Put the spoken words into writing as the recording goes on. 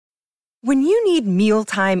When you need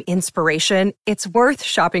mealtime inspiration, it's worth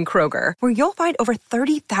shopping Kroger, where you'll find over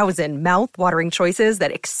 30,000 mouth-watering choices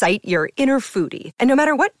that excite your inner foodie. And no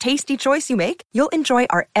matter what tasty choice you make, you'll enjoy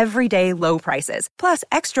our everyday low prices, plus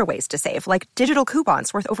extra ways to save, like digital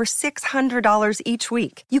coupons worth over $600 each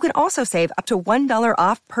week. You can also save up to $1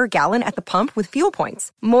 off per gallon at the pump with fuel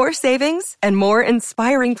points. More savings and more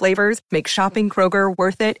inspiring flavors make shopping Kroger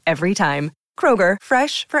worth it every time. Kroger,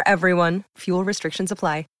 fresh for everyone. Fuel restrictions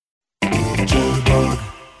apply.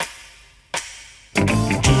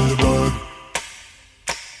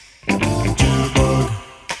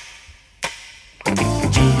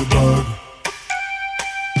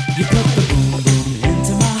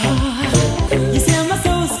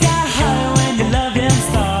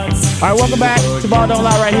 All right, welcome back to Ball Don't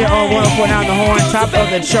Lie right here on 104.9 The Horn. Top of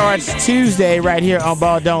the charts Tuesday right here on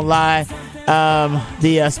Ball Don't Lie.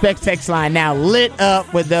 The Specs text line now lit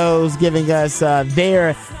up with those giving us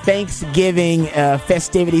their Thanksgiving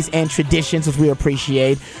festivities and traditions, which we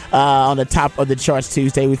appreciate. On the top of the charts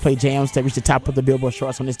Tuesday, we played jams that reached the top of the Billboard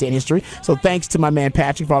charts on this day in history. So thanks to my man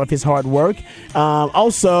Patrick for all of his hard work.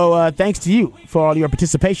 Also, thanks to you for all your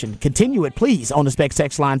participation. Continue it, please, on the Specs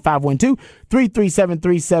text line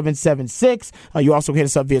 512-337-3776. You also hit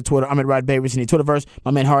us up via Twitter. I'm at Rod Davis in the Twitterverse. My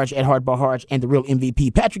man Harge at Hardball Harge, and the real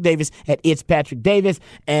MVP Patrick Davis at It's Patrick Davis.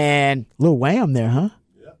 And Lil Wham there, huh?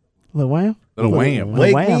 Yeah. Lil Wham? Little Wham.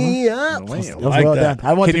 Wake me up. Like well that.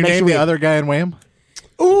 I want Can to you make name sure the other guy in Wham?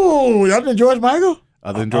 Ooh, other than George Michael?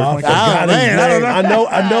 Other than George Michael? I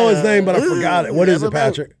man, know his name, but I forgot it. What is it,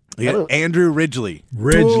 Patrick? Yeah, Andrew Ridgely.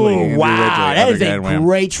 Ridgely. Ooh, wow, Ridgely, that other is guy a in Wham.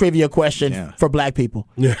 great trivia question for black people.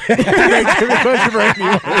 Because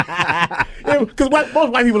most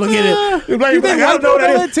white people look at it. Black You people think like, I white don't know people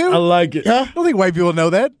know that that too? I like it. I don't think white people know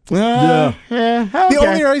that. Yeah. The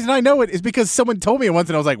only reason I know it is because someone told me it once,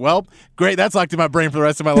 and I was like, well, great, that's locked in my brain for the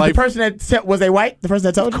rest of my life. The person that said, was they white? The person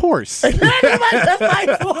that told Of you? course. That's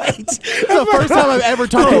my point. It's the first time I've ever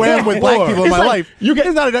talked to Wham with black people in my life.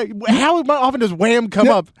 How often does Wham come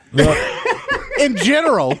up in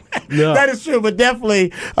general? Yeah. That is true, but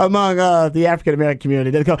definitely among the African American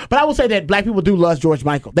community. But I will say that black people do love George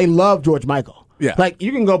Michael. They love George Michael. Yeah. Like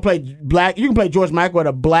you can play George Michael at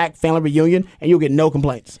a black family reunion and you'll get no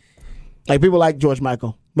complaints. Like people like George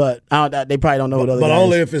Michael, but they probably don't know what other But guys.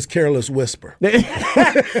 only if it's Careless Whisper. Well, no,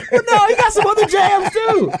 he got some other jams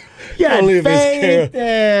too. Yeah, Only if it's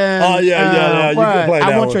yeah. Oh, yeah. You can play that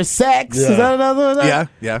I Want one. Your Sex. Yeah. Is that another? Yeah.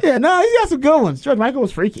 Yeah, no, he's got some good ones. George Michael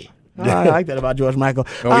was freaky. I like that about George Michael.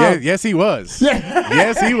 Yes, he was.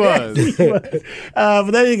 Yes, he was.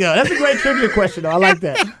 But there you go. That's a great trivia question, though. I like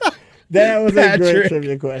that. That was a great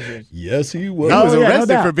trivia question. Yes, he was. He was no arrested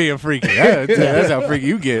doubt. for being freaky. That's how freaky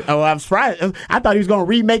you get. Oh, I'm surprised. I thought he was going to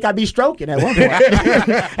remake I Be Stroking at one point.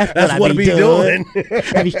 That's what I be doing.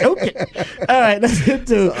 I Be Stroking. All right, let's get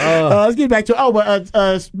to let's get back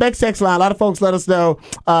to Spec Sex Line. A lot of folks let us know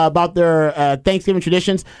about their Thanksgiving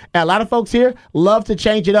traditions. And a lot of folks here love to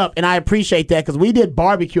change it up, and I appreciate that because we did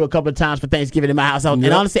barbecue a couple of times for Thanksgiving in my house, and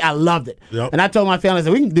honestly, I loved it. Yep. And I told my family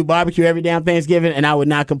that we can do barbecue every damn Thanksgiving, and I would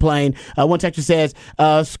not complain. One texter says,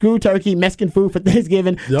 screw turkey, Mexican food for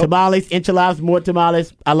Thanksgiving, tamales, enchiladas, more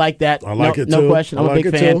tamales. I like that. I like it no too. question. I'm I a like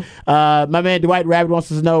big it fan. too. My man Dwight Rabbit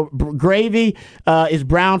wants us to know gravy is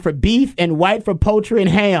brown for beef and white for poultry and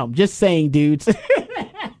ham. Just saying, dudes.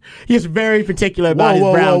 He's very particular about his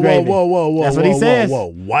brown gravy. Whoa. That's what he says.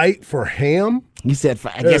 White for ham? He said,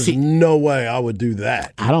 I There's guess no way I would do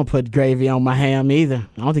that. I don't put gravy on my ham either.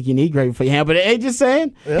 I don't think you need gravy for your ham, but it's just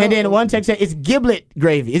saying. Yeah. And then one text said, it's giblet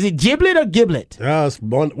gravy. Is it giblet or giblet? Yeah, it's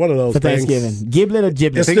one of those For things. Thanksgiving. Giblet or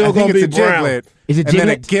giblet? It's I still think gonna it's be a brown. giblet. Is it and then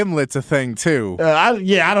a giblet? gimlet's a thing too. I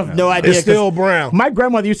have no idea. It's still brown. My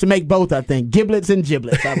grandmother used to make both, I think. Giblets and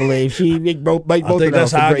giblets, I believe. She make both I of think those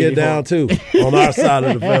that's for how I gravy get down, for 'em. too, on our side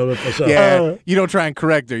of the family, for sure. Yeah, you don't try and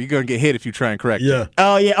correct her. You're gonna get hit if you try and correct her. Yeah.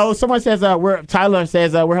 Oh, yeah. Oh, someone says, Tyler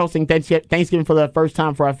says, we're hosting Thanksgiving for the first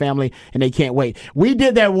time for our family, and they can't wait. We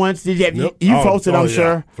did that once. Did you? Yep. You Oh, posted, I'm yeah,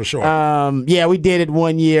 sure. for sure. Yeah, we did it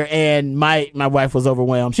one year, and my wife was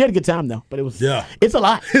overwhelmed. She had a good time, though, but it was, it's a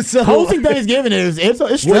lot. It's a Hosting lot. Thanksgiving it's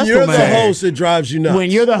stressful, When you're man. the host, it drives you nuts. When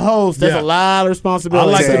you're the host, there's Yeah. a lot of I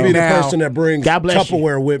responsibility. like to be the Now- person that brings God bless you.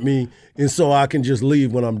 Tupperware with me, and so I can just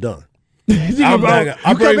leave when I'm done. You I come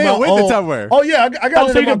bring in my with the own- Tupperware. Oh, yeah, I got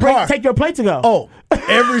it so in you my can car. take your plate to go. Oh,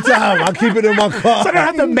 every time. I keep it in my car. So they don't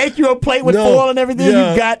have to make you a plate with foil and everything.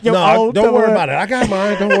 Yeah. You got your No, own. don't worry Tupperware. about it. I got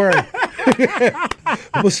mine. Don't worry.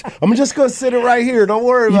 I'm just going to sit it right here. Don't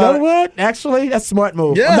worry You about know it. what? Actually, that's a smart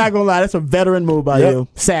move. Yeah. I'm not gonna lie, that's a veteran move by Yep. you.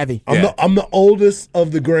 Savvy. I'm the oldest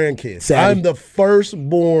of the grandkids. Savvy. I'm the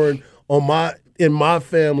firstborn in my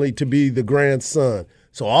family to be the grandson.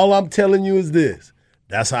 So all I'm telling you is this.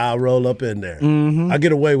 That's how I roll up in there. I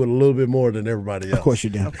get away with a little bit more than everybody else. Of course you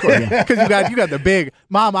do. Of course, yeah. Because you got the big.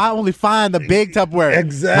 Mom, I only find the big Tupperware.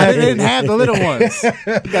 Exactly. I didn't have the little ones. You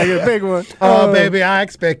got to get a big one. Oh, baby, I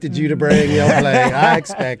expected you to bring your plate. I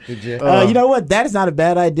expected you. You know what? That is not a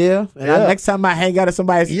bad idea. And next time I hang out at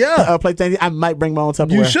somebody's place, I might bring my own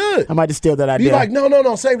Tupperware. You should. I might just steal that idea. Be like,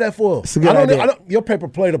 no, save that for us. It's a good idea. Your paper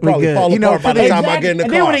plate will probably fall You know, apart by the time I get in the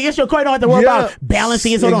and car. then when it gets your car, you don't have to worry about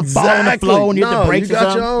balancing it so it don't fall on the floor when you hit the brakes or something.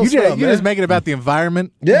 You just make it about the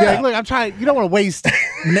environment. Yeah. Be like, look, I'm trying. You don't want to waste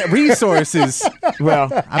resources.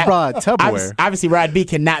 Well, I brought Tupperware. Obviously, Rod B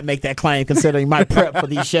cannot make that claim considering my prep for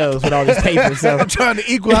these shows with all this paper. So I'm trying to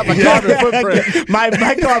equal out my carbon footprint.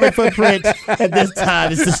 my carbon footprint at this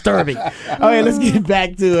time is disturbing. Okay, let's get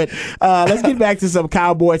back to it. Let's get back to some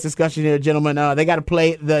Cowboys discussion here, gentlemen. They got to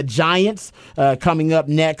play the Giants coming up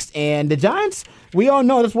next, and the Giants, we all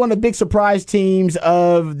know that's one of the big surprise teams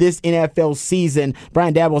of this NFL season.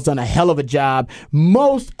 Brian Daboll's done a hell of a job.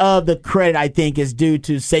 Most of the credit, I think, is due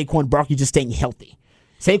to Saquon Barkley just staying healthy.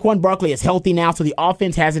 Saquon Barkley is healthy now, so the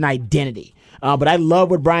offense has an identity. But I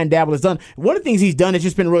love what Brian Daboll has done. One of the things he's done that's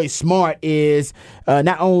just been really smart is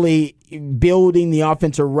not only building the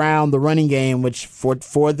offense around the running game, which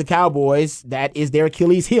for the Cowboys, that is their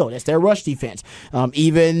Achilles heel. That's their rush defense.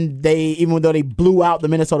 Even though they blew out the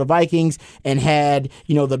Minnesota Vikings and had,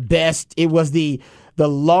 the best, it was the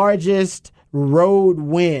largest road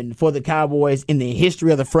win for the Cowboys in the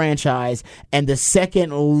history of the franchise and the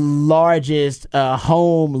second largest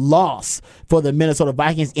home loss for the Minnesota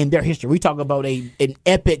Vikings in their history. We talk about an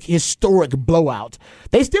epic, historic blowout.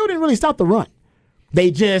 They still didn't really stop the run.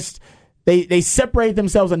 They just they separated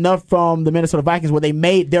themselves enough from the Minnesota Vikings where they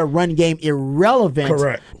made their run game irrelevant.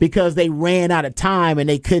 Correct. Because they ran out of time and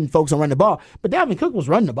they couldn't focus on running the ball. But Dalvin Cook was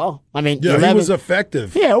running the ball. I mean, he was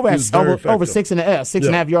effective. Yeah, over effective.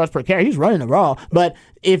 6.5 yards per carry. He's running the ball. But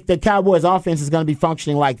if the Cowboys offense is going to be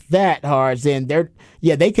functioning like that, Hards, then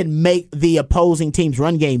they can make the opposing team's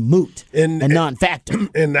run game moot and non-factor.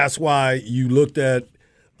 And that's why you looked at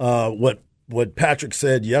what Patrick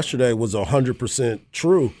said yesterday was 100%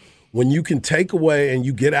 true. When you can take away and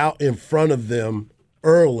you get out in front of them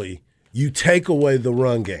early, you take away the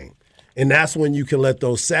run game. And that's when you can let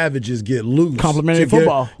those savages get loose. Complimentary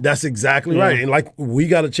football. That's exactly right. And like we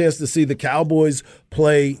got a chance to see the Cowboys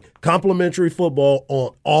play complimentary football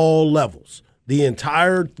on all levels. The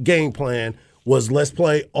entire game plan was let's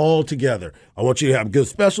play all together. I want you to have good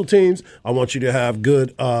special teams. I want you to have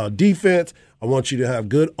good defense. I want you to have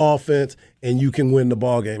good offense, and you can win the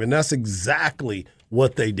ball game. And that's exactly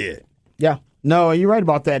what they did. Yeah. No, you're right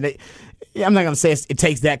about that. I'm not going to say it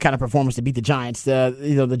takes that kind of performance to beat the Giants.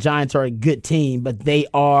 The Giants are a good team, but they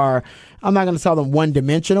are, I'm not going to call them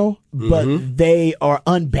one-dimensional, but they are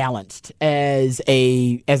unbalanced as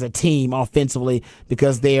a team offensively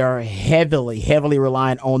because they are heavily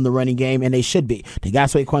reliant on the running game, and they should be. They got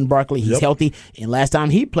Saquon Barkley. He's healthy, and last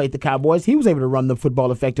time he played the Cowboys, he was able to run the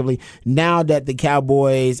football effectively. Now that the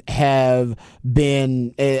Cowboys have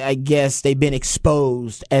been, I guess, they've been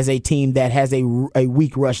exposed as a team that has a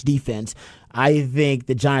weak rush defense, I think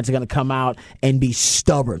the Giants are going to come out and be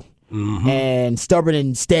stubborn. And stubborn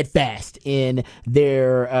and steadfast in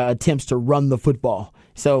their attempts to run the football.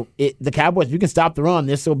 So the Cowboys, if you can stop the run,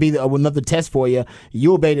 this will be another test for you.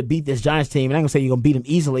 You'll be able to beat this Giants team. And I'm going to say you're going to beat them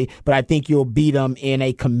easily, but I think you'll beat them in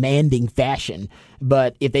a commanding fashion.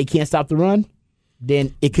 But if they can't stop the run,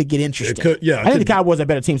 then it could get interesting. I think the Cowboys are a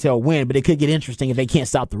better team, so they'll win, but it could get interesting if they can't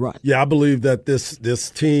stop the run. Yeah, I believe that this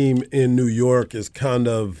team in New York is kind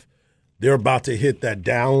of – they're about to hit that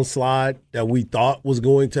downslide that we thought was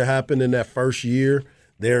going to happen in that first year.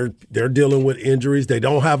 They're dealing with injuries. They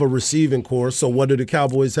don't have a receiving corps, so what do the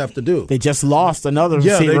Cowboys have to do? They just lost another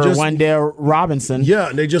receiver, Wan'Dale Robinson. Yeah,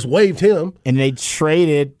 and they just waived him. And they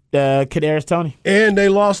traded Kadarius Toney. And they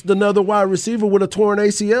lost another wide receiver with a torn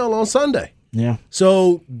ACL on Sunday. Yeah.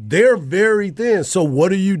 So they're very thin. So what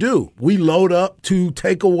do? We load up to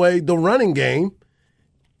take away the running game,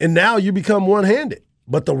 and now you become one-handed.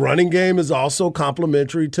 But the running game is also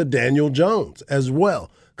complementary to Daniel Jones as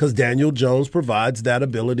well, because Daniel Jones provides that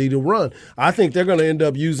ability to run. I think they're going to end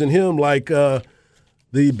up using him like the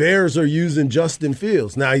Bears are using Justin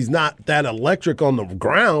Fields. Now, he's not that electric on the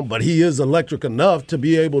ground, but he is electric enough to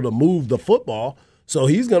be able to move the football. So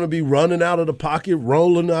he's going to be running out of the pocket,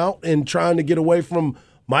 rolling out, and trying to get away from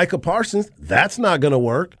Micah Parsons. That's not going to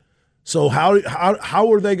work. So how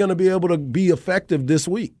are they going to be able to be effective this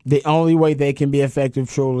week? The only way they can be effective,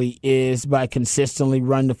 truly, is by consistently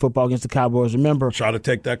running the football against the Cowboys. Remember, try to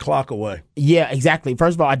take that clock away. Yeah, exactly.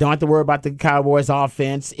 First of all, I don't have to worry about the Cowboys'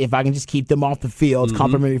 offense if I can just keep them off the field. It's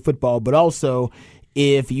complimentary football. But also,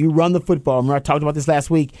 if you run the football, remember I talked about this last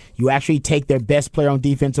week, you actually take their best player on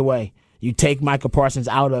defense away. You take Micah Parsons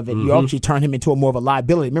out of it. You actually turn him into a more of a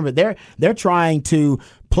liability. Remember, they're trying to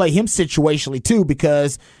play him situationally too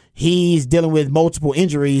because he's dealing with multiple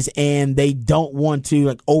injuries and they don't want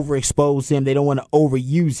to overexpose him. They don't want to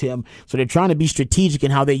overuse him. So they're trying to be strategic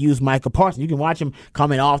in how they use Micah Parsons. You can watch him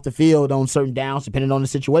coming off the field on certain downs depending on the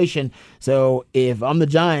situation. So if I'm the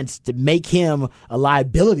Giants, to make him a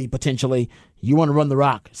liability potentially, you want to run the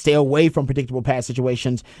rock. Stay away from predictable pass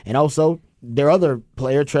situations. And also, their other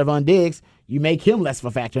player, Trevon Diggs, you make him less of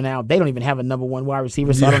a factor now. They don't even have a number one wide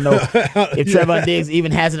receiver, so I don't know if Trevon Diggs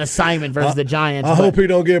even has an assignment versus the Giants. I hope he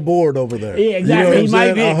don't get bored over there. Yeah, exactly. You know he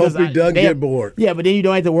might be. I hope he doesn't get bored. Yeah, but then you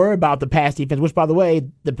don't have to worry about the pass defense, which, by the way,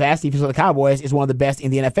 the pass defense of the Cowboys is one of the best in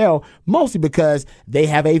the NFL, mostly because they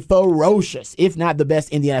have a ferocious, if not the best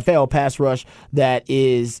in the NFL, pass rush that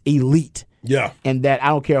is elite. Yeah. And that I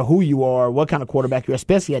don't care who you are, what kind of quarterback you're,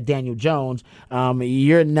 especially at Daniel Jones,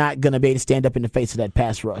 you're not going to be able to stand up in the face of that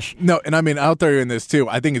pass rush. No, and I mean, I'll throw you in this too.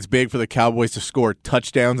 I think it's big for the Cowboys to score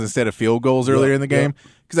touchdowns instead of field goals earlier in the game.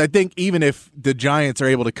 Because I think even if the Giants are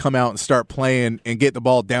able to come out and start playing and get the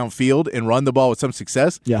ball downfield and run the ball with some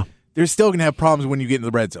success, they're still going to have problems when you get in the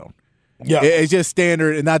red zone. Yeah. It's just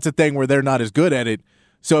standard, and that's a thing where they're not as good at it.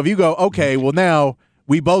 So if you go, okay, well now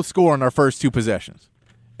we both score on our first two possessions.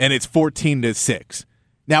 And it's 14-6.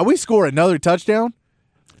 Now we score another touchdown.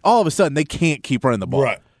 All of a sudden, they can't keep running the ball,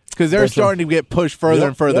 right? Because they're starting to get pushed further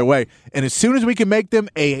and further away. And as soon as we can make them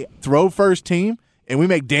a throw-first team, and we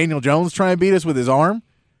make Daniel Jones try and beat us with his arm,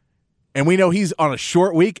 and we know he's on a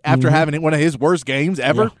short week after having one of his worst games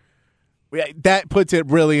ever, that puts it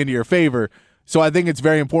really into your favor. So I think it's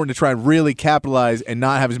very important to try and really capitalize and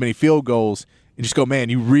not have as many field goals, and just go, man,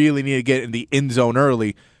 you really need to get in the end zone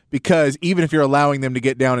early. Because even if you're allowing them to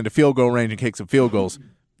get down into field goal range and kick some field goals,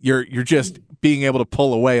 you're just being able to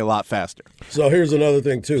pull away a lot faster. So here's another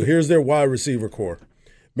thing, too. Here's their wide receiver core.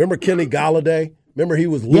 Remember Kenny Golladay? Remember he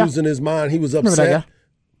was losing his mind? He was upset.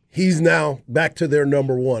 He's now back to their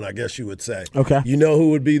number one, I guess you would say. Okay. You know who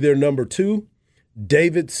would be their number two?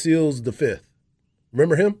 David Seals V.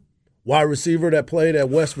 Remember him? Wide receiver that played at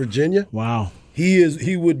West Virginia. Wow.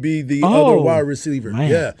 He would be the other wide receiver.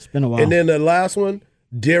 Man, it's been a while. And then the last one,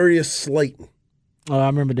 Darius Slayton. Oh, I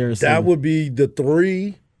remember Darius Slayton. That would be the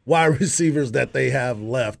three wide receivers that they have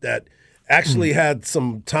left that actually had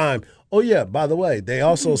some time. Oh, yeah, by the way, they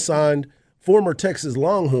also signed former Texas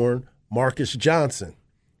Longhorn Marcus Johnson.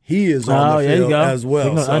 He is on the field as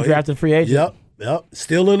well. Undrafted free agent. Yep.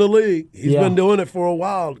 Still in the league. He's been doing it for a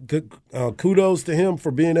while. Good, kudos to him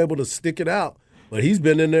for being able to stick it out. But he's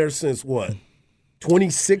been in there since what?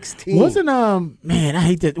 2016. Wasn't man, I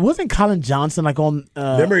hate that. Wasn't Colin Johnson on?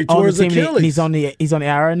 Remember he tore his Achilles. He's on the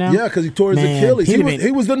IR now. Yeah, because he tore his Achilles.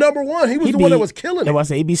 He was the number one. He was the one that was killing it. I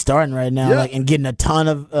say he'd be starting right now, and getting a ton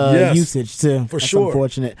of usage too. For sure.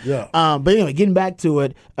 Unfortunate. Yeah. But anyway, getting back to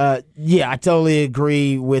it. I totally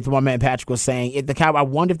agree with what my man Patrick was saying. I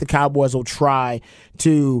wonder if the Cowboys will try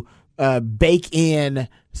to bake in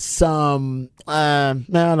some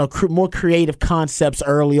more creative concepts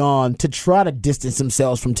early on to try to distance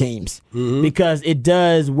themselves from teams, because it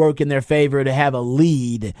does work in their favor to have a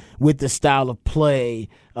lead with the style of play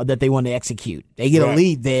that they want to execute. They get a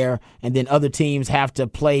lead there, and then other teams have to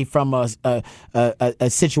play from a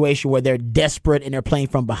situation where they're desperate and they're playing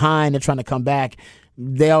from behind. They're trying to come back.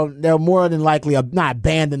 They'll more than likely not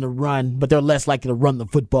abandon the run, but they're less likely to run the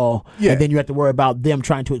football. Yeah. And then you have to worry about them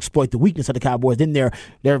trying to exploit the weakness of the Cowboys. Then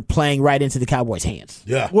they're playing right into the Cowboys' hands.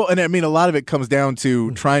 Yeah. Well, and I mean, a lot of it comes down to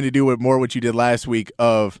trying to do what you did last week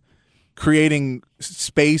of creating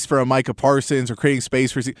space for a Micah Parsons or creating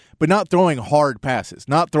space for, but not throwing hard passes,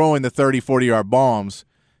 not throwing the 30, 40-yard bombs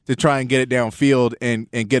to try and get it downfield and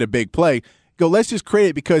get a big play. Let's just create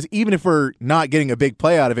it, because even if we're not getting a big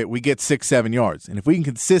play out of it, we get 6-7 yards. And if we can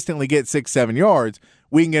consistently get 6-7 yards,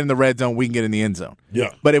 we can get in the red zone, we can get in the end zone.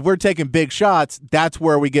 Yeah. But if we're taking big shots, that's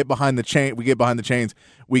where we get behind the chain. We get behind the chains.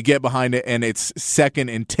 We get behind it, and it's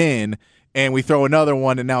 2nd and 10, and we throw another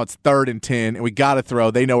one, and now it's 3rd and 10, and we got to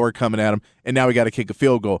throw. They know we're coming at them, and now we got to kick a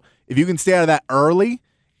field goal. If you can stay out of that early,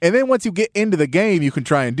 and then once you get into the game, you can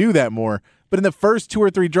try and do that more. But in the first 2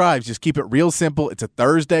 or 3 drives, just keep it real simple. It's a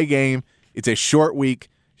Thursday game. It's a short week.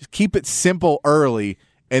 Just keep it simple early,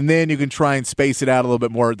 and then you can try and space it out a little bit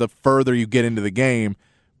more the further you get into the game,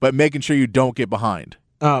 but making sure you don't get behind.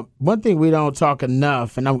 One thing we don't talk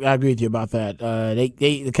enough, and I agree with you about that,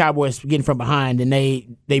 the Cowboys getting from behind, and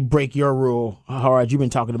they break your rule, Haraj, you've been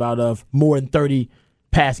talking about, of more than 30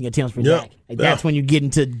 passing attempts for Dak. That's when you get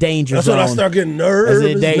into danger That's zone. That's when I start getting nervous.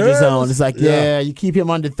 That's in danger zone. It's like, you keep him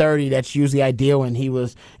under 30. That's usually ideal, and he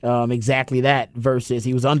was exactly that versus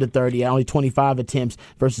he was under 30, only 25 attempts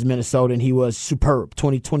versus Minnesota, and he was superb,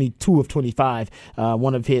 22 of 25.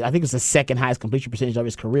 One of his, I think it's the second highest completion percentage of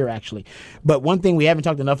his career, actually. But one thing we haven't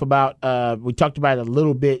talked enough about, we talked about it a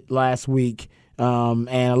little bit last week and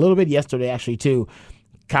a little bit yesterday, actually, too.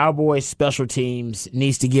 Cowboys special teams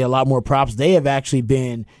needs to get a lot more props. They have actually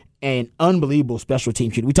been an unbelievable special team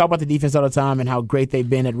unit. We talk about the defense all the time and how great they've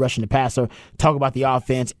been at rushing the passer. Talk about the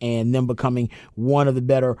offense and them becoming one of the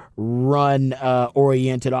better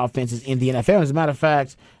run-oriented offenses in the NFL. As a matter of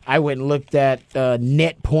fact, I went and looked at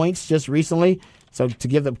net points just recently. So to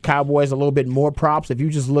give the Cowboys a little bit more props, if you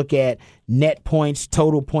just look at net points,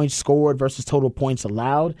 total points scored versus total points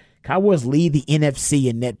allowed, Cowboys lead the NFC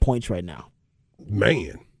in net points right now.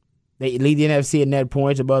 Man. They lead the NFC in net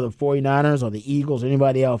points above the 49ers or the Eagles or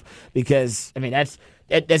anybody else because, I mean,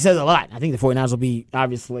 that says a lot. I think the 49ers will be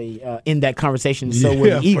obviously in that conversation, so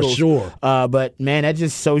will the Eagles. For sure. But, man, that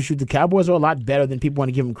just shows you the Cowboys are a lot better than people want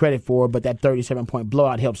to give them credit for, but that 37-point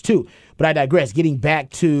blowout helps too. But I digress. Getting back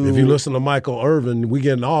to... If you listen to Michael Irvin, he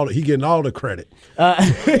getting all the credit.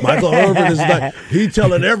 Michael Irvin is like, he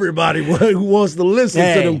telling everybody who wants to listen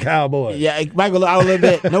to them Cowboys. Yeah, Michael, a little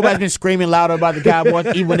bit. Nobody's been screaming louder about the Cowboys,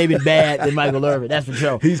 even when they've been bad, than Michael Irvin. That's for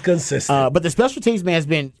sure. He's consistent. But the special teams,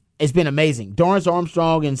 man, it's been amazing. Dorrance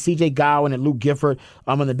Armstrong and C.J. Godwin and Luke Gifford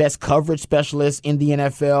are the best coverage specialists in the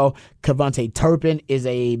NFL. Kevontae Turpin is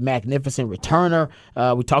a magnificent returner.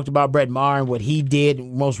 We talked about Brett Maher and what he did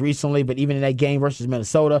most recently, but even in that game versus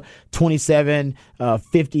Minnesota, 27,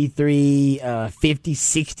 53, 50,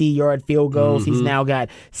 60-yard field goals. He's now got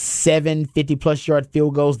 7 50-plus yard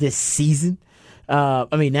field goals this season.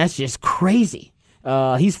 That's just crazy.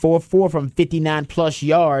 He's 4-4 from 59-plus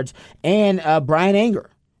yards. And Brian Anger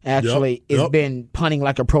actually has been punting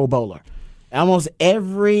like a Pro Bowler. Almost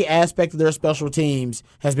every aspect of their special teams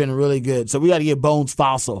has been really good. So we got to give Bones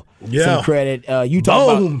Fossil some credit. You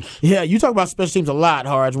talk about special teams a lot,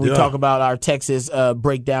 Harge, when we talk about our Texas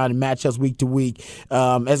breakdown and matchups week to week.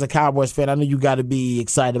 As a Cowboys fan, I know you got to be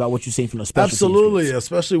excited about what you've seen from the special teams. Absolutely,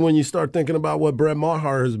 especially when you start thinking about what Brett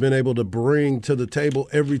Maher has been able to bring to the table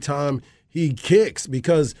every time he kicks,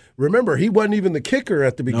 because remember, he wasn't even the kicker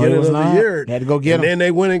at the beginning of the year. They had to go get him. And then they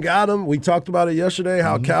went and got him. We talked about it yesterday,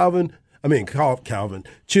 how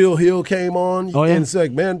Chill Hill came on and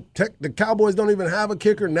said, man, the Cowboys don't even have a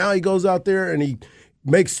kicker. Now he goes out there and he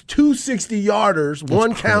makes 2 60-yarders.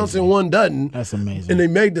 One counts and one doesn't. That's amazing. And they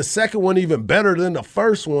made the second one even better than the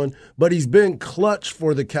first one, but he's been clutch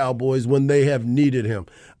for the Cowboys when they have needed him.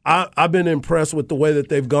 I've been impressed with the way that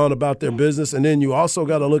they've gone about their business. And then you also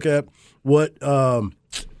got to look at what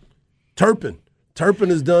Turpin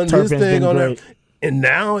has done his thing on there. And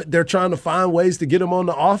now they're trying to find ways to get him on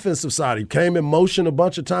the offensive side. He came in motion a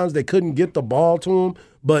bunch of times. They couldn't get the ball to him,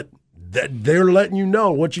 but they're letting you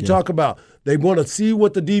know what you talk about. They want to see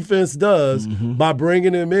what the defense does by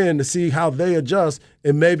bringing him in to see how they adjust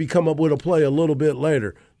and maybe come up with a play a little bit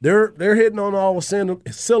later. They're hitting on all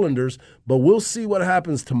cylinders, but we'll see what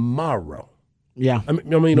happens tomorrow. Yeah.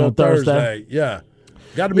 On Thursday. Yeah.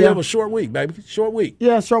 Got to be able a short week, baby. Short week.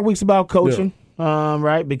 Yeah, short week's about coaching.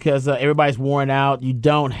 Right? Because everybody's worn out. You're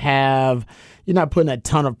not putting a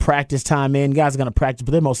ton of practice time in. Guys are going to practice,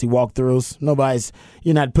 but they're mostly walkthroughs.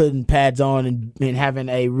 You're not putting pads on and having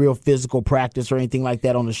a real physical practice or anything like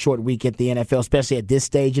that on a short week at the NFL, especially at this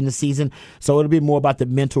stage in the season. So it'll be more about the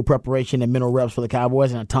mental preparation and mental reps for the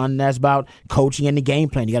Cowboys, and a ton that's about coaching and the game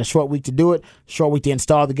plan. You got a short week to do it, short week to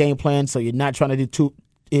install the game plan, so you're not trying to do too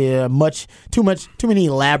many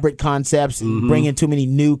elaborate concepts, bringing too many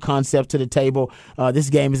new concepts to the table. This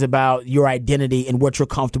game is about your identity and what you're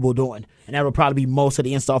comfortable doing. And that will probably be most of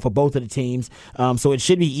the install for both of the teams. So it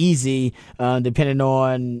should be easy, depending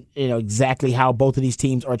on exactly how both of these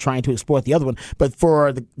teams are trying to exploit the other one. But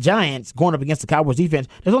for the Giants going up against the Cowboys defense,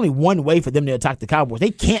 there's only one way for them to attack the Cowboys.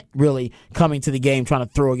 They can't really come into the game trying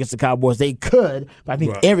to throw against the Cowboys. They could, but I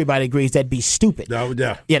think everybody agrees that'd be stupid.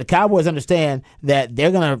 Yeah, the Cowboys understand that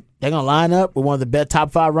they're gonna line up with one of the best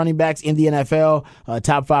top 5 running backs in the NFL,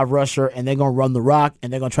 top 5 rusher, and they're going to run the rock,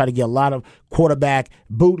 and they're going to try to get a lot of quarterback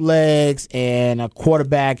bootlegs and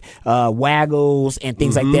quarterback waggles and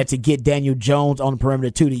things like that to get Daniel Jones on the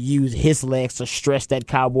perimeter, too, to use his legs to stress that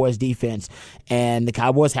Cowboys defense. And the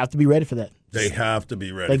Cowboys have to be ready for that. They have to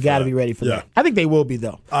be ready. They got to be ready for that. I think they will be,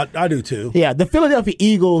 though. I do, too. Yeah, the Philadelphia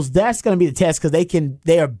Eagles, that's going to be the test because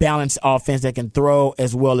they are a balanced offense that can throw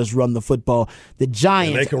as well as run the football. The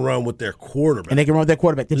Giants. And they can run with their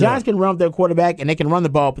quarterback. The Giants can run with their quarterback, and they can run the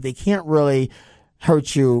ball, but they can't really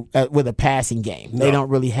hurt you with a passing game. They don't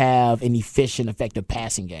really have an efficient, effective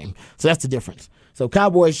passing game. So that's the difference. So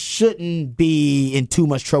Cowboys shouldn't be in too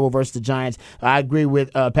much trouble versus the Giants. I agree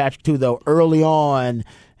with Patrick, too, though. Early on,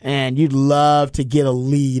 and you'd love to get a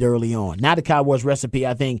lead early on. Now the Cowboys' recipe,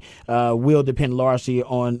 I think, will depend largely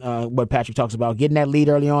on what Patrick talks about. Getting that lead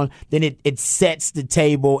early on, then it sets the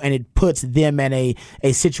table and it puts them in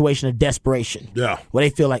a situation of desperation. Yeah. Where they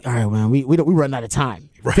feel like, all right, man, we run out of time.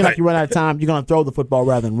 If you feel like you run out of time, you're going to throw the football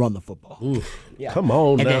rather than run the football. Oof. Yeah. Come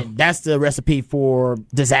on and now. then that's the recipe for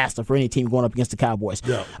disaster for any team going up against the Cowboys.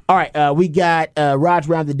 Yeah. All right, we got Raj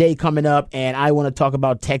Round the Day coming up, and I want to talk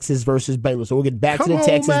about Texas versus Baylor. So we'll get back to the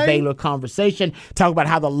Texas-Baylor conversation, talk about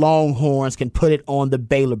how the Longhorns can put it on the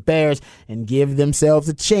Baylor Bears and give themselves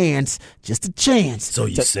a chance, just a chance. So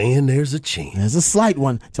you're saying there's a chance. There's a slight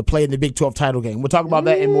one to play in the Big 12 title game. We'll talk about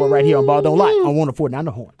that and more right here on Ball Don't Lie on 104.9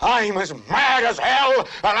 The Horn. I'm as mad as hell, and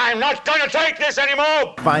I'm not going to take this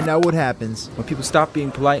anymore. Find out what happens when people stop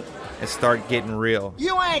being polite and start getting real.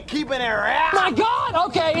 You ain't keeping it around. My God!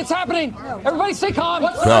 Okay, it's happening. Everybody stay calm.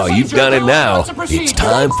 Oh, you've done it now. It's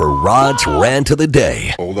time for Rod's Rant of the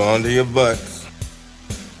Day. Hold on to your butts.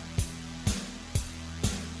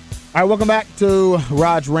 All right, welcome back to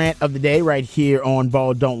Rod's Rant of the Day right here on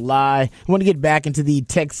Ball Don't Lie. I want to get back into the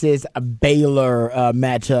Texas-Baylor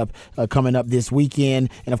matchup coming up this weekend.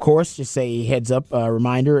 And, of course, just a heads-up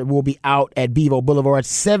reminder, it will be out at Bevo Boulevard at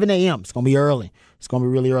 7 a.m. It's going to be early. It's going to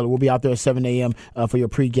be really early. We'll be out there at 7 a.m. For your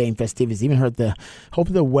pregame festivities. Even hope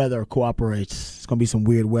the weather cooperates. It's going to be some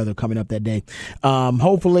weird weather coming up that day.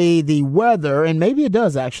 Hopefully the weather, and maybe it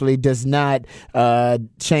does actually, does not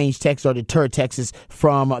change Texas or deter Texas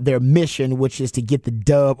from their mission, which is to get the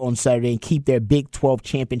dub on Saturday and keep their Big 12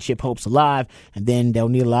 championship hopes alive. And then they'll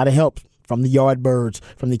need a lot of help from the Yardbirds,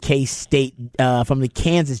 from the K-State, from the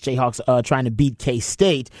Kansas Jayhawks trying to beat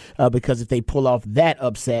K-State because if they pull off that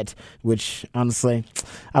upset, which honestly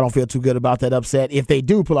I don't feel too good about that upset. If they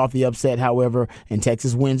do pull off the upset, however, and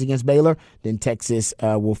Texas wins against Baylor, then Texas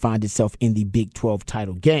will find itself in the Big 12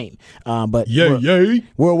 title game. But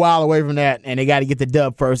we're a while away from that, and they got to get the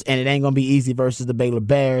dub first, and it ain't going to be easy versus the Baylor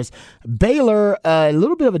Bears. Baylor, a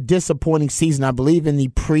little bit of a disappointing season. I believe in the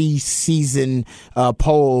preseason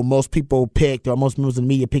poll, most people picked, or most members of the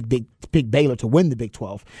media picked Baylor to win the Big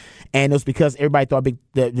 12. And it was because everybody thought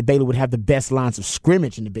the Baylor would have the best lines of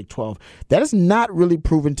scrimmage in the Big 12. That has not really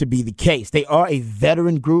proven to be the case. They are a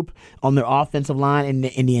veteran group on their offensive line and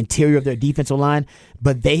in the interior of their defensive line,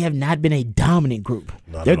 but they have not been a dominant group.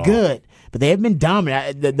 They're good, but they have been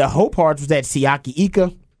dominant. The whole part was that Siaki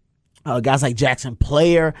Ika, guys like Jackson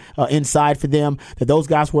Player inside for them, that those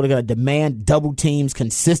guys were going to demand double teams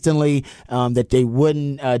consistently, that they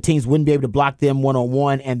teams wouldn't be able to block them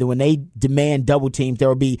one-on-one, and then when they demand double teams, there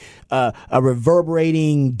will be a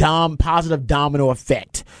reverberating positive domino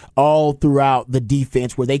effect all throughout the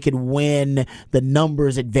defense where they could win the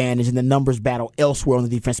numbers advantage and the numbers battle elsewhere on the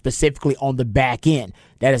defense, specifically on the back end.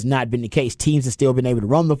 That has not been the case. Teams have still been able to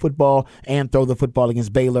run the football and throw the football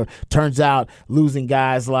against Baylor. Turns out losing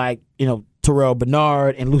guys like, Terrell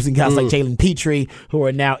Bernard and losing guys like Jalen Petrie, who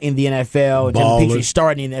are now in the NFL. Jalen Petrie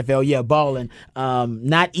starting in the NFL, balling.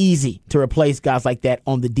 Not easy to replace guys like that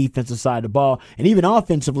on the defensive side of the ball. And even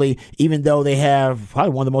offensively, even though they have probably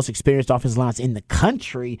one of the most experienced offensive lines in the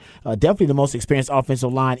country, definitely the most experienced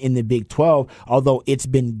offensive line in the Big 12, although it's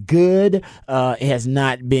been good, it has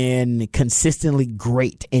not been consistently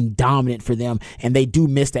great and dominant for them. And they do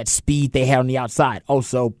miss that speed they had on the outside,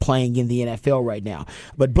 also playing in the NFL right now.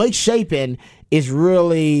 But Blake Shapen is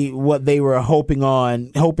really what they were hoping he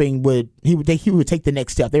would take the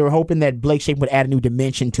next step. They were hoping that Blake Shapen would add a new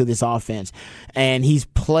dimension to this offense. And he's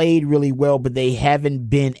played really well, but they haven't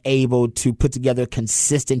been able to put together a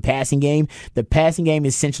consistent passing game. The passing game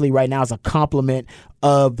essentially right now is a complement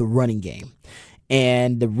of the running game.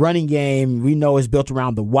 And the running game, we know, is built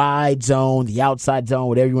around the wide zone, the outside zone,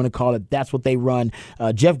 whatever you want to call it. That's what they run.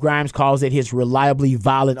 Jeff Grimes calls it his reliably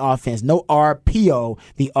violent offense. No RPO,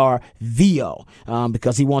 the RVO,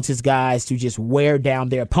 because he wants his guys to just wear down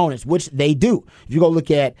their opponents, which they do. If you go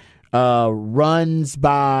look at runs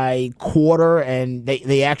by quarter, and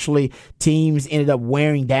they actually, teams ended up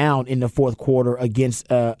wearing down in the fourth quarter against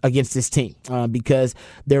this team because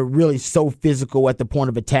they're really so physical at the point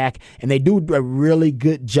of attack, and they do a really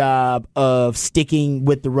good job of sticking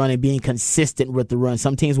with the run and being consistent with the run.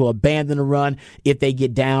 Some teams will abandon the run if they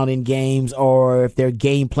get down in games or if their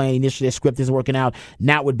game plan initially, their script isn't working out.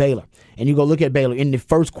 Not with Baylor. And you go look at Baylor. In the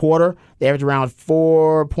first quarter, they averaged around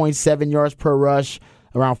 4.7 yards per rush,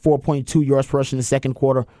 around 4.2 yards per rush in the second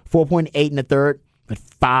quarter, 4.8 in the third, but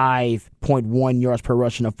 5.1 yards per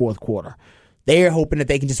rush in the fourth quarter. They're hoping that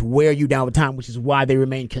they can just wear you down with time, which is why they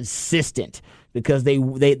remain consistent. Because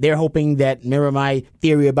they're hoping that, remember my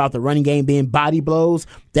theory about the running game being body blows?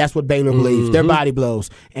 That's what Baylor believes. They're body blows.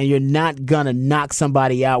 And you're not going to knock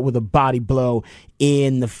somebody out with a body blow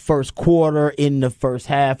in the first quarter, in the first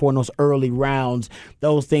half, or in those early rounds.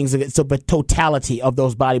 Those things, so the totality of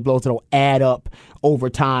those body blows that will add up over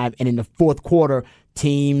time. And in the fourth quarter,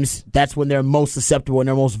 teams, that's when they're most susceptible and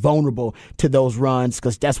they're most vulnerable to those runs,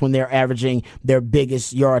 because that's when they're averaging their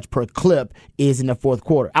biggest yards per clip is in the fourth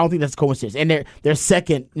quarter. I don't think that's a coincidence. And their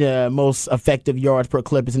second most effective yards per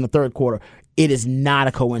clip is in the third quarter. It is not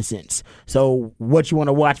a coincidence. So what you want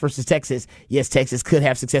to watch versus Texas, yes, Texas could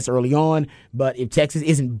have success early on, but if Texas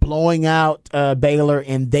isn't blowing out Baylor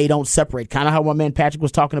and they don't separate, kind of how my man Patrick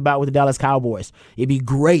was talking about with the Dallas Cowboys, it'd be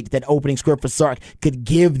great that opening script for Sark could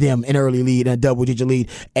give them an early lead and a double-digit lead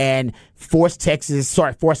and force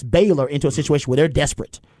Baylor into a situation where they're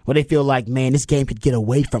desperate, where they feel like, man, this game could get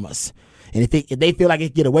away from us. And if they feel like it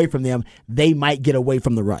could get away from them, they might get away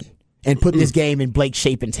from the run and put this game in Blake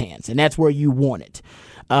Shapen's hands. And that's where you want it.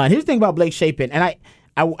 Here's the thing about Blake Shapen, and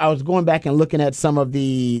I was going back and looking at some of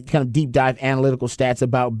the kind of deep dive analytical stats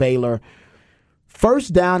about Baylor.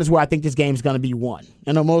 First down is where I think this game is going to be won.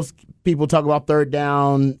 I know most people talk about third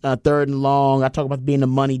down, third and long. I talk about being the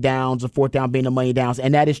money downs, the fourth down being the money downs,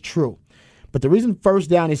 and that is true. But the reason first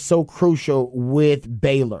down is so crucial with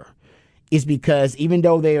Baylor is because even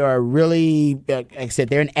though they are really, like I said,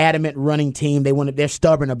 they're an adamant running team. They're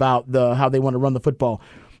stubborn about how they want to run the football.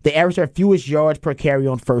 They average their fewest yards per carry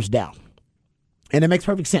on first down. And it makes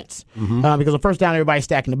perfect sense because on first down, everybody's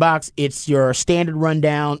stacking the box. It's your standard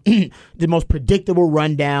rundown, the most predictable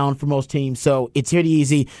rundown for most teams. So it's really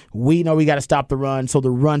easy. We know we got to stop the run, so the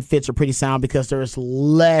run fits are pretty sound because there's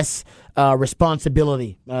less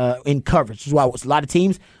responsibility in coverage. This is why a lot of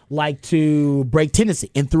teams like to break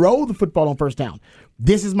tendency and throw the football on first down.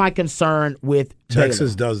 This is my concern with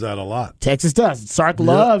Texas Baylor. does that a lot. Texas does. Sark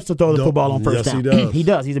loves to throw the football on first down. Yes, he does. He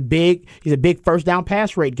does. He's a big first down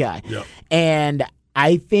pass rate guy. Yep. And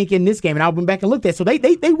I think in this game, and I went back and looked at it, so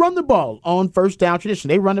they run the ball on first down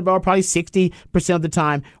traditionally. They run the ball probably 60% of the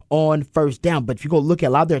time on first down. But if you go look at a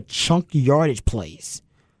lot of their chunky yardage plays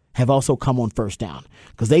have also come on first down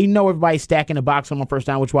because they know everybody's stacking the box on first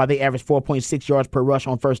down, which is why they average 4.6 yards per rush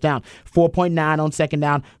on first down, 4.9 on second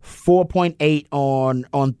down, 4.8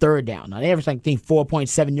 on third down. Now, they average, I think,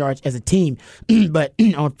 4.7 yards as a team, but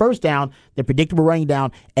on first down, they're predictable running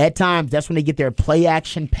down. At times, that's when they get their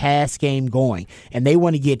play-action pass game going, and they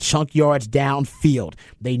want to get chunk yards downfield.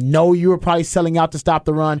 They know you're probably selling out to stop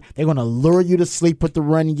the run. They're going to lure you to sleep with the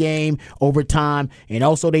run game over time, and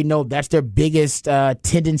also they know that's their biggest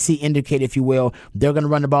tendency indicator, if you will. They're going to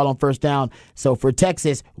run the ball on first down. So for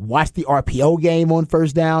Texas, watch the RPO game on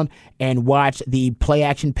first down and watch the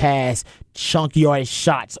play-action pass chunk yardage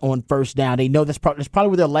shots on first down. They know that's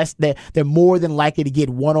probably where they're more than likely to get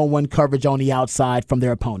one-on-one coverage on the outside from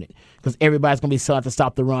their opponent because everybody's going to be selling to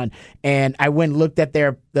stop the run. And I went and looked at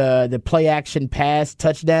the play-action pass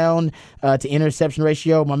touchdown to interception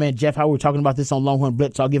ratio. My man Jeff, how we were talking about this on Longhorn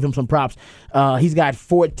Blitz, so I'll give him some props. He's got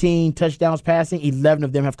 14 touchdowns passing. 11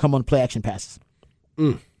 of them have come on play-action passes.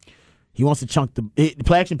 He wants to chunk the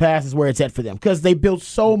play-action pass is where it's at for them because they built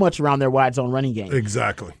so much around their wide zone running game.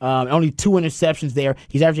 Exactly. Only 2 interceptions there.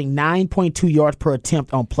 He's averaging 9.2 yards per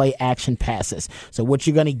attempt on play-action passes. So what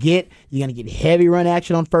you're going to get heavy run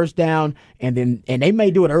action on first down, and they may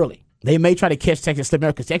do it early. They may try to catch Texas slipping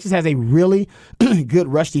because Texas has a really good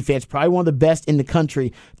rush defense, probably one of the best in the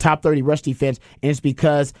country, top 30 rush defense, and it's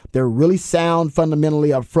because they're really sound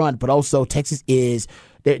fundamentally up front, but also Texas is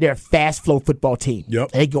they're a fast flow football team.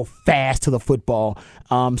 Yep. They go fast to the football.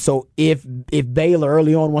 So if Baylor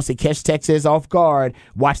early on wants to catch Texas off guard,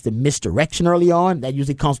 watch the misdirection early on. That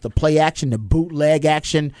usually comes to play action, the bootleg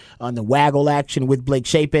action, the waggle action with Blake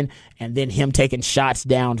Shapen, and then him taking shots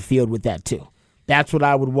downfield with that too. That's what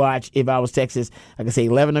I would watch if I was Texas. Like I say,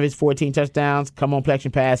 11 of his 14 touchdowns come on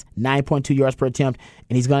play-action pass, 9.2 yards per attempt,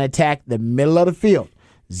 and he's going to attack the middle of the field,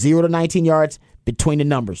 0 to 19 yards between the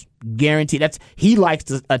numbers. Guaranteed. He likes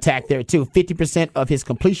to attack there too. 50% of his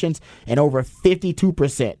completions and over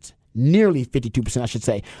 52%, nearly 52%, I should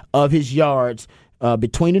say, of his yards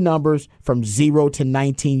between the numbers from 0 to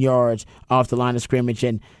 19 yards off the line of scrimmage.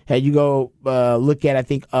 And you go look at, I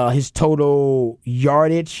think, his total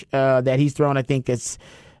yardage that he's thrown, I think it's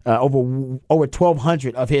over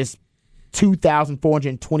 1,200 of his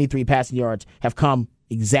 2,423 passing yards have come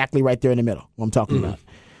exactly right there in the middle, what I'm talking about.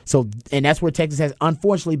 So, and that's where Texas has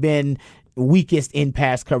unfortunately been weakest in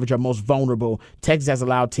pass coverage or most vulnerable. Texas has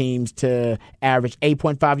allowed teams to average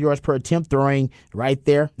 8.5 yards per attempt, throwing right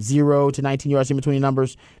there, 0 to 19 yards in between the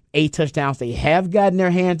numbers, 8 touchdowns. They have gotten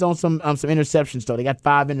their hands on some interceptions, though. They got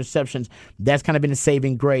 5 interceptions. That's kind of been a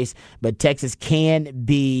saving grace. But Texas can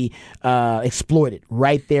be exploited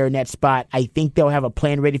right there in that spot. I think they'll have a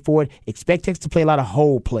plan ready for it. Expect Texas to play a lot of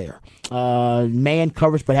hole player. Man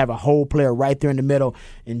coverage, but have a hole player right there in the middle,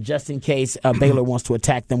 and just in case Baylor wants to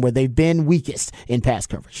attack them where they've been weakest in pass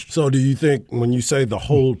coverage. So do you think when you say the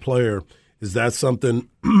hole player, is that something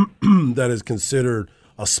that is considered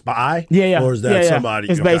a spy? Yeah. Or is that somebody?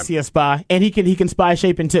 It's basically a spy. And he can spy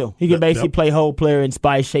Shapen too. He can basically play hole player and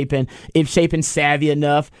spy Shapen. If Shapen's savvy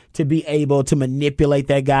enough to be able to manipulate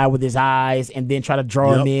that guy with his eyes and then try to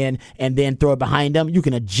draw him in and then throw it behind him, you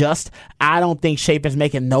can adjust. I don't think Shapen's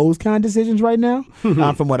making those kind of decisions right now.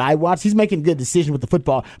 From what I watch, he's making good decisions with the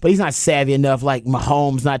football, but he's not savvy enough like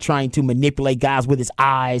Mahomes, not trying to manipulate guys with his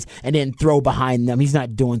eyes and then throw behind them. He's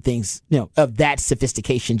not doing things of that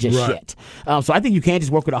sophistication just yet. So I think you can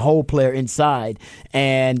just work with a whole player inside,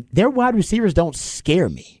 and their wide receivers don't scare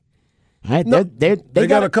me. Right? No, they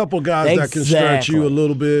got a couple guys that can stretch you a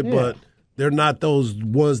little bit, but they're not those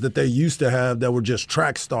ones that they used to have that were just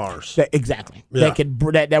track stars. Exactly. Yeah.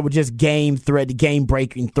 That were just game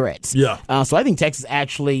breaking threats. Yeah. So I think Texas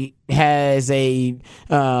actually has I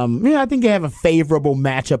think they have a favorable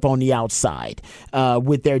matchup on the outside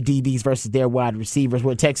with their DBs versus their wide receivers.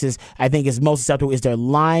 Where Texas, I think, is most susceptible is their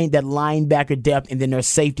linebacker depth, and then their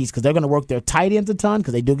safeties, because they're going to work their tight ends a ton,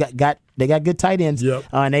 because they got good tight ends,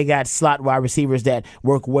 and they got slot wide receivers that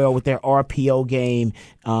work well with their RPO game,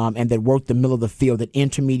 and that work the middle of the field, that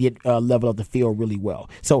intermediate level of the field really well.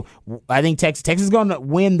 So I think Texas is going to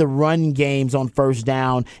win the run games on first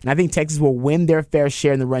down, and I think Texas will win their fair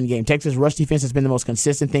share in the run game. Texas rush defense has been the most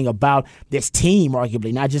consistent thing about this team,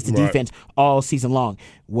 arguably, not just the defense, all season long.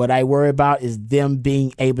 What I worry about is them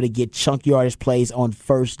being able to get chunk yardage plays on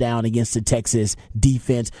first down against the Texas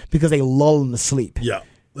defense, because they lull them to sleep. Yeah.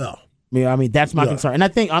 Well. I mean, that's my concern. And I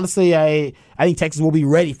think, honestly, I think Texas will be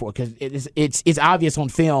ready for it, because it's obvious on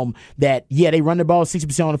film that, they run the ball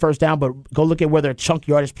 60% on the first down, but go look at where their chunk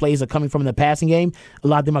yardage plays are coming from in the passing game. A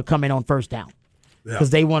lot of them are coming on first down.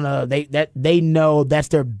 Because they know that's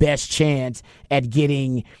their best chance at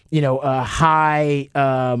getting a high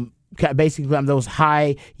basically those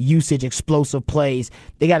high usage explosive plays.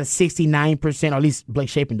 They got a 69%, or at least Blake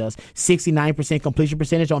Shapen does, 69% completion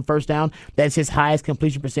percentage on first down. That's his highest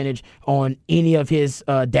completion percentage on any of his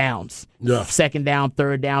downs. Second down,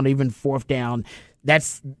 third down, even fourth down.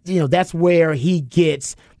 That's where he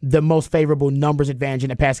gets the most favorable numbers advantage in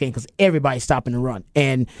the pass game, because everybody's stopping the run.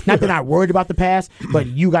 And not that I'm worried about the pass, but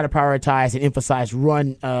you got to prioritize and emphasize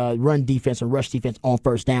run defense or rush defense on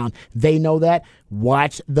first down. They know that.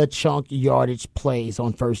 Watch the chunk yardage plays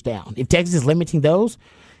on first down. If Texas is limiting those,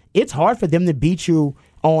 it's hard for them to beat you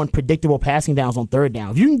on predictable passing downs on third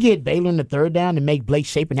down. If you can get Baylor in the third down and make Blake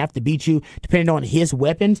Shapen have to beat you depending on his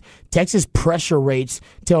weapons, Texas pressure rates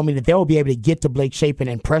tell me that they'll be able to get to Blake Shapen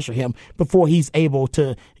and pressure him before he's able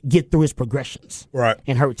to get through his progressions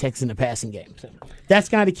and hurt Texas in the passing game. So that's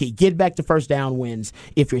kind of key. Get back to first down wins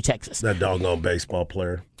if you're Texas. That doggone baseball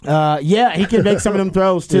player. He can make some of them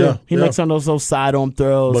throws too. He makes some of those side-arm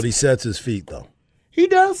throws. But he sets his feet, though. He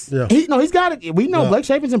does. Yeah. He's got it. We know Blake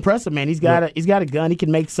Shapen's impressive, man. He's got a gun. He can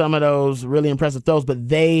make some of those really impressive throws, but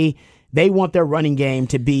they want their running game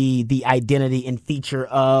to be the identity and feature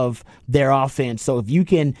of their offense. So if you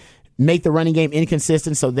can make the running game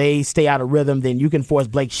inconsistent so they stay out of rhythm, then you can force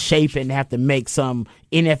Blake Shapen to have to make some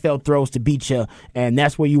NFL throws to beat you, and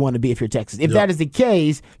that's where you want to be if you're Texas. If that is the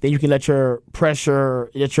case, then you can let your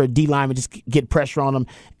D lineman just get pressure on them,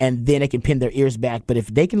 and then they can pin their ears back. But if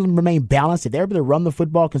they can remain balanced, if they're able to run the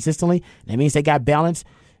football consistently, that means they got balance.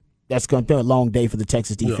 That's going to be a long day for the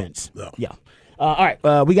Texas defense. Yeah. All right,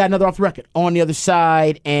 we got another off the record on the other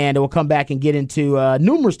side, and we'll come back and get into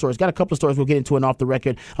numerous stories. Got a couple of stories we'll get into an off the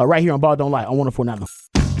record right here on Ball Don't Lie on 104.9.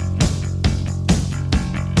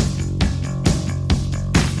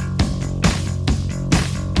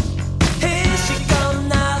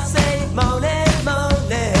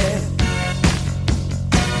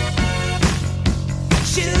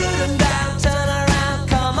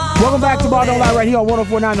 Welcome back to Ball Don't Lie right here on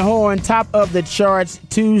 104.9 The Horn. Top of the charts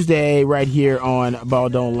Tuesday right here on Ball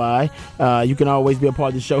Don't Lie. You can always be a part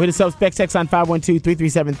of the show. Hit us up, Specs Text on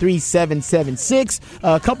 512-337-3776.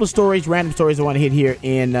 A couple of stories, random stories I want to hit here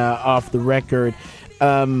in Off the Record.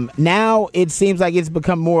 Now it seems like it's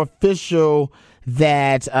become more official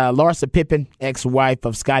that Larsa Pippen, ex-wife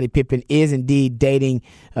of Scottie Pippen, is indeed dating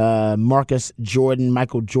Marcus Jordan,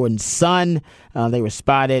 Michael Jordan's son. They were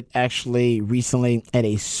spotted actually recently at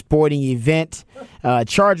a sporting event,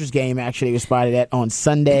 Chargers game actually they were spotted at on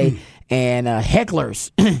Sunday. and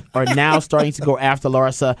hecklers are now starting to go after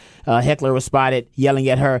Larsa. Heckler was spotted yelling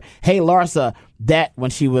at her, "Hey, Larsa," that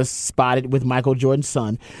when she was spotted with Michael Jordan's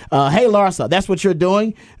son. "Hey, Larsa, that's what you're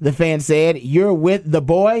doing," the fan said. "You're with the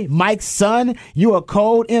boy, Mike's son. You a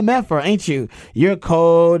cold MFer, ain't you? You're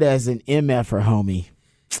cold as an MFer, homie."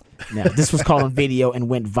 Now, this was caught on video and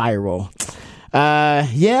went viral.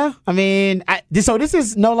 Yeah, I mean, so this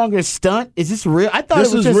is no longer a stunt. Is this real? I thought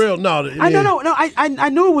this it was is just, real. No, I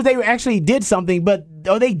knew it was they actually did something, but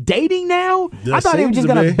are they dating now? There I thought they were seems just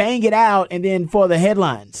to gonna be. bang it out and then for the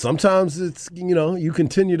headlines. Sometimes it's you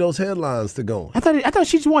continue those headlines to go. I thought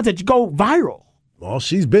she just wanted to go viral. Well,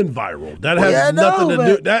 she's been viral. That Well, has yeah, nothing no,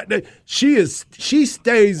 to do. That she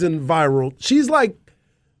stays in viral. She's like,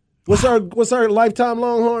 what's her lifetime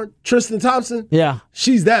Longhorn? Tristan Thompson. Yeah,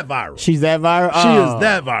 she's that viral. she's that viral. She is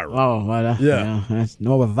that viral. Oh, well, Yeah. that's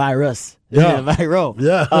more of a virus. Yeah. Viral.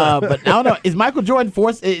 Yeah. But I don't know. Is Michael Jordan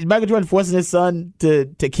forcing his son to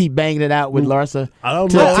keep banging it out with Larsa? I don't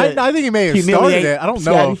To- know. to I think he may have started humiliate it. I don't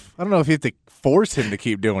know if you have to force him to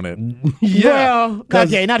keep doing it. Well, 'cause-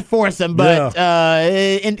 okay, not force him, but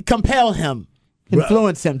and compel him,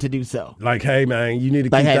 influence him to do so. Like, hey man, you need to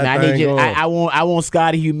Like, keep hey, that man, thing going. I want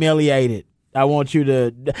Scotty humiliated. I want you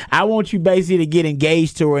basically to get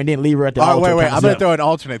engaged to her and then leave her at the altar. Wait. I'm going to throw an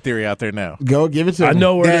alternate theory out there now. Go give it to I me.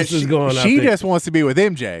 know where That this is going. I She think. just wants to be with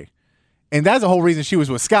MJ. And that's the whole reason she was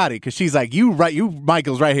with Scotty, because she's like, you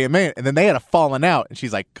Michael's right-hand man. And then they had a falling out. And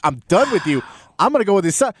she's like, I'm done with you. I'm going to go with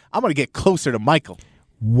his son. I'm going to get closer to Michael.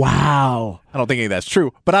 Wow. I don't think any of that's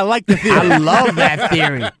true, but I like the theory. I love that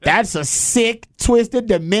theory. That's a sick, twisted,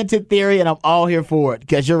 demented theory, and I'm all here for it.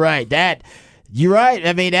 Because you're right. You're right.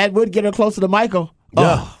 I mean, that would get her closer to Michael.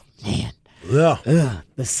 Yeah. Oh, man. Yeah.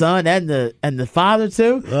 The son and the father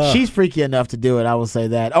too. She's freaky enough to do it. I will say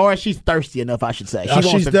that, or she's thirsty enough. I should say. Yeah,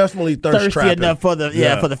 she's definitely thirsty enough for the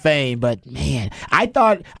for the fame. But man, I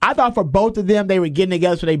thought for both of them they were getting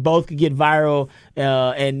together so they both could get viral,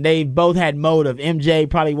 and they both had motive. MJ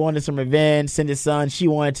probably wanted some revenge, send his son. She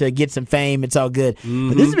wanted to get some fame. It's all good.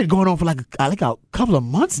 But this has been going on for like a couple of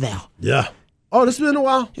months now. Yeah. Oh, this has been a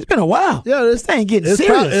while. It's been a while. Yeah, this thing getting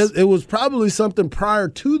serious. It was probably something prior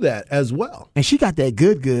to that as well. And she got that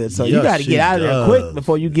good. So you Yeah, got to she get out of there does. quick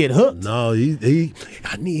before you get hooked. No,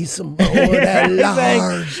 I need some more of that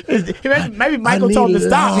large. Maybe Michael I told him to need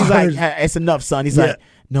stop. He's like, large. "Hey, it's enough, son." He's Yeah. like,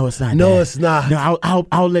 "No, it's not. No, Dad. it's not. No,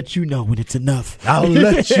 I'll let you know when it's enough." I'll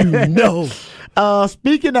let you know.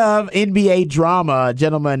 Speaking of NBA drama,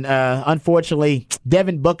 gentlemen, unfortunately,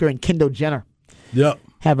 Devin Booker and Kendall Jenner Yep.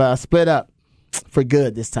 have split up for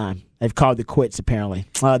good this time. They've called it quits, apparently.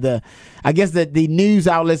 I guess the news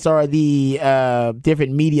outlets or the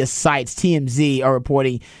different media sites, TMZ, are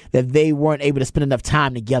reporting that they weren't able to spend enough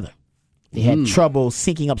time together. They had trouble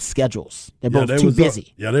syncing up schedules. They're both too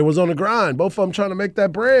busy. They was on the grind. Both of them trying to make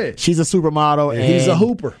that bread. She's a supermodel. And he's a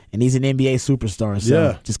hooper. And he's an NBA superstar.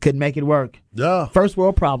 So just couldn't make it work. Yeah. First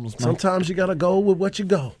world problems, man. Sometimes you got to go with what you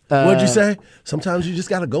go. What'd you say? Sometimes you just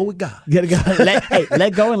got to go with God. You gotta go.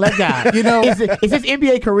 Let go and let God. You know, is his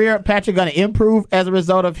NBA career, Patrick, going to improve as a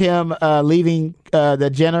result of him leaving the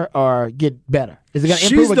Jenner, or get better? Is it going to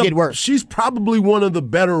improve or get worse? She's probably one of the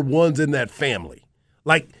better ones in that family.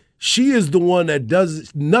 Like, she is the one that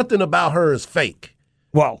does nothing about her is fake.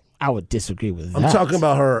 Well, I would disagree with that. I'm talking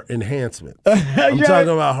about her enhancement. I'm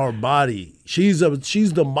talking about her body. She's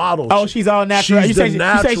the model. Oh, she's all natural. She's You the say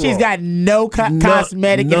natural. she's got no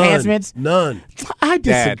cosmetic enhancements? None. I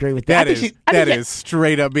disagree with that. That is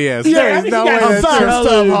straight up BS. Yeah, There I is think no she way got that's some true.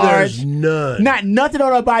 stuff hard. There's none. Nothing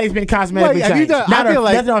on her body's been cosmetically Wait, have you changed. done- I Not her, feel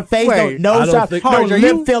like- nothing on her face, wait, no I nose don't job, think- no Harge, are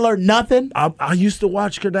lip you- filler, nothing. I used to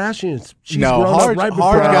watch Kardashians. She's No, grown Harge- up right before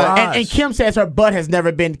Harge our got- eyes. And Kim says her butt has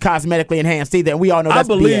never been cosmetically enhanced either, and we all know I that's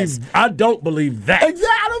BS. don't believe that. Exactly.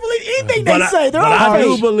 I don't believe anything But they say. They're but all I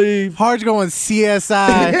do fake. believe. Hard's going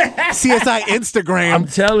CSI Instagram. I'm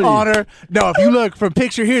telling you. on her. No, if you look from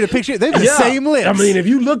picture here to picture, they're the same lips. I mean, if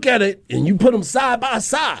you look at it and you put them side by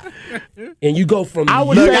side, and you go from I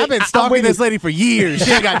would Look, say- I've been I'm stalking with this you. lady for years.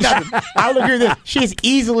 She ain't got nothing. I would agree with this. She's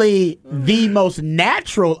easily the most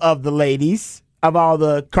natural of the ladies, of all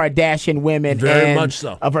the Kardashian women. Very and much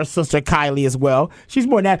so. Of her sister Kylie as well. She's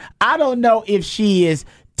more natural. I don't know if she is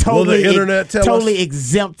Will the totally, internet tell totally us?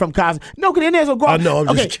 exempt from cosmetic. No, because the internet will go. I know,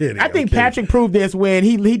 I'm just kidding. I I'm think kidding. Patrick proved this when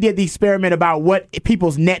he did the experiment about what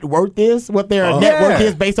people's net worth is, what their net Yeah. worth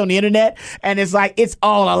is based on the internet, and it's like it's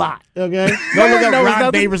all a lot. Okay, go look up No, it's Ron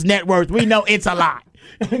nothing. Baber's net worth. We know it's a lot.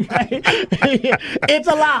 Okay? It's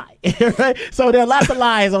a lie. Right? So there are lots of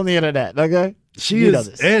lies on the internet. Okay, she You know is,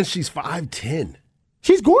 this. and she's 5'10".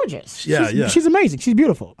 She's gorgeous. Yeah, she's, yeah. She's amazing. She's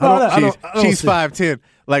beautiful. I don't She's see- 5'10".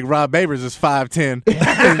 like Rob Babers is 5'10".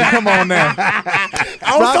 Come on now.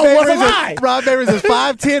 Rob Babers is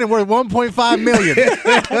 5'10" and worth $1.5 million.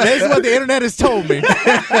 That's what the internet has told me. No,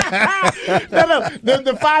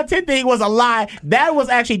 the 5'10" thing was a lie. That was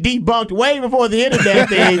actually debunked way before the internet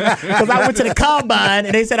thing. Because I went to the combine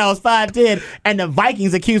and they said I was 5'10", and the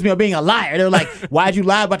Vikings accused me of being a liar. They were like, "Why'd you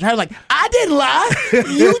lie about your height?" I was like, "I didn't lie.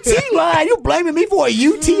 UT lied. You blaming me for a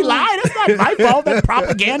UT lie? That's not my fault. That's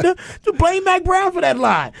propaganda. You blame Mac Brown for that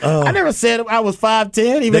lie. I never said I was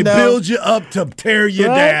 5'10", even though they build you up to tear you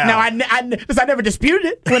down. Now, I never disputed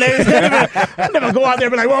it. When I never go out there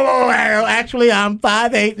and be like, whoa, actually, I'm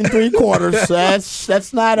 5'8" and 3/4.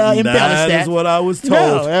 That's not embellished. That is what I was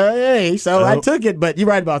told. No, so I took it, but you're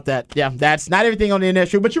right about that. Yeah, that's not everything on the internet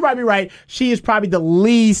true, but you might be right. She is probably the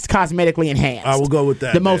least cosmetically enhanced. I will go with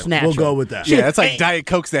that. The most natural. We'll go with that. Yeah, that's like Diet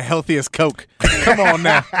Coke's the healthiest Coke. Come on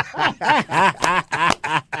now.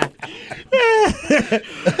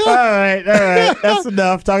 All right. That's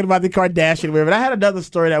enough talking about the Kardashian women. I had another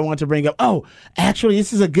story that I wanted to bring up. Oh, actually,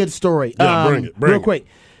 this is a good story. Yeah, bring it. Real quick.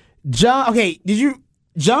 John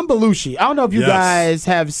Belushi. I don't know if you guys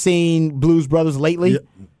have seen Blues Brothers lately. Yeah.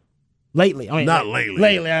 Lately. I mean, not lately.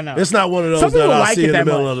 Lately, I know. It's not one of those Some that people I'll like see it in the that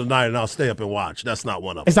middle much. of the night and I'll stay up and watch. That's not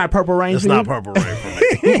one of them. It's not Purple Rain. It's not Purple Rain for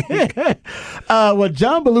me. Well,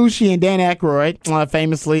 John Belushi and Dan Aykroyd,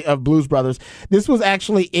 famously of Blues Brothers, this was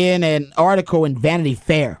actually in an article in Vanity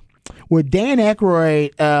Fair where Dan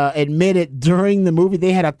Aykroyd admitted during the movie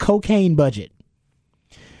they had a cocaine budget.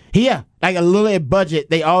 Yeah, like a little budget.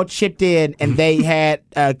 They all chipped in and they had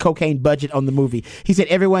a cocaine budget on the movie. He said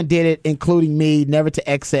everyone did it, including me, never to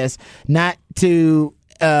excess, not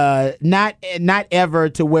ever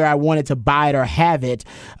to where I wanted to buy it or have it.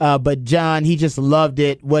 But John, he just loved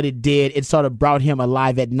it, what it did. It sort of brought him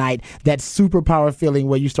alive at night. That superpower feeling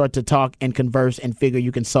where you start to talk and converse and figure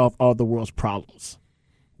you can solve all the world's problems.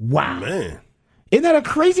 Wow. Man. Isn't that a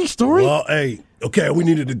crazy story? Well, hey, okay, we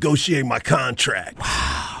need to negotiate my contract.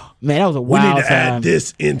 Man, that was a wild time. We need to add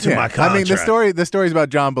this into my contract. I mean, the story's about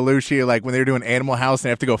John Belushi, like when they were doing Animal House and they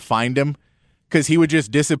have to go find him because he would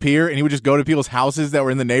just disappear and he would just go to people's houses that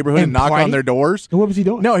were in the neighborhood and knock on their doors. And what was he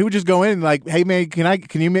doing? No, he would just go in and like, "Hey man,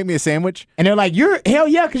 can you make me a sandwich?" And they're like, hell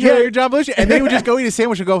yeah, because you're John Belushi. And they would just go eat a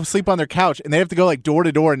sandwich and go sleep on their couch. And they have to go like door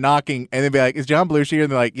to door knocking and they'd be like, "Is John Belushi here?"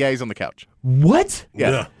 And they're like, "Yeah, he's on the couch." What?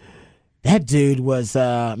 Yeah. That dude was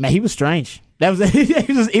man, he was strange. That was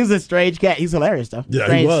he was a strange cat. He's hilarious though. Yeah,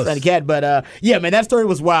 strange, he was. Strange cat, but yeah, man, that story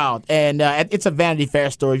was wild, and it's a Vanity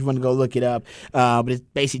Fair story if you want to go look it up. But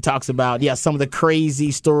it basically talks about some of the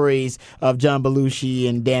crazy stories of John Belushi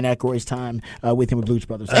and Dan Aykroyd's time with him with Blues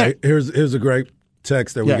Brothers. Hey, here's a great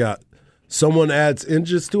text that we got. Someone adds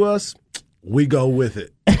inches to us, we go with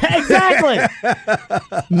it. Exactly.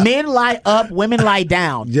 Men lie up, women lie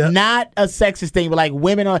down. Yep. Not a sexist thing, but like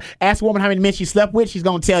women ask a woman how many men she slept with, she's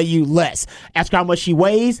going to tell you less. Ask her how much she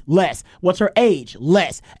weighs, less. What's her age,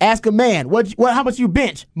 less. Ask a man, how much you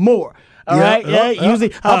bench, more. All right.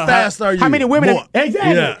 Usually, how fast are you? How many women?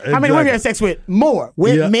 Exactly. Yeah, How many women you have sex with? More.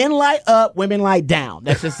 Yeah. Men lie up, women lie down.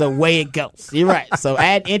 That's just the way it goes. You're right. So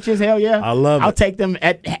add inches. Hell yeah. I love it. I'll take them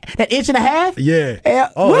at that inch and a half. Yeah.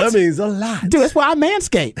 What? That means a lot, dude. That's why I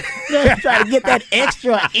manscape. Try to get that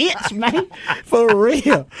extra inch, man. For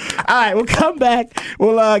real. All right. We'll come back.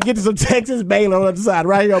 We'll get to some Texas Baylor on the other side.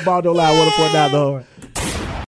 Right here on Ball Don't Lie. 104.9 The Horn.